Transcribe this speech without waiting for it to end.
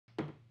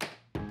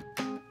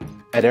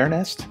At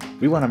Airnest,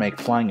 we want to make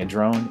flying a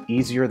drone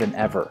easier than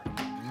ever.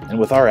 And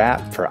with our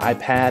app for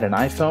iPad and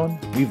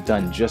iPhone, we've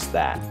done just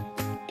that.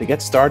 To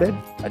get started,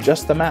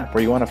 adjust the map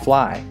where you want to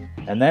fly,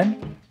 and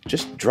then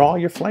just draw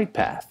your flight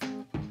path.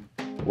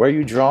 Where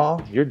you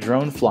draw, your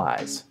drone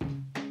flies.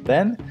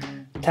 Then,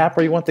 tap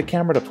where you want the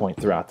camera to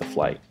point throughout the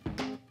flight.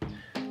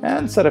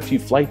 And set a few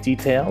flight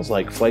details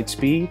like flight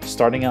speed,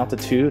 starting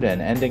altitude,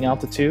 and ending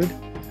altitude.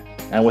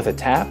 And with a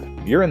tap,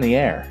 you're in the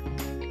air,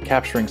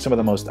 capturing some of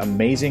the most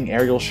amazing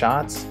aerial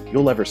shots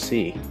you'll ever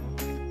see.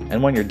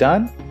 And when you're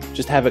done,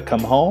 just have it come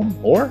home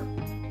or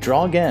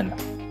draw again.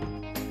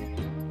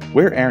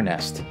 We're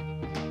Airnest,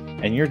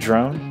 and your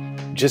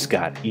drone just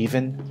got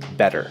even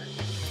better.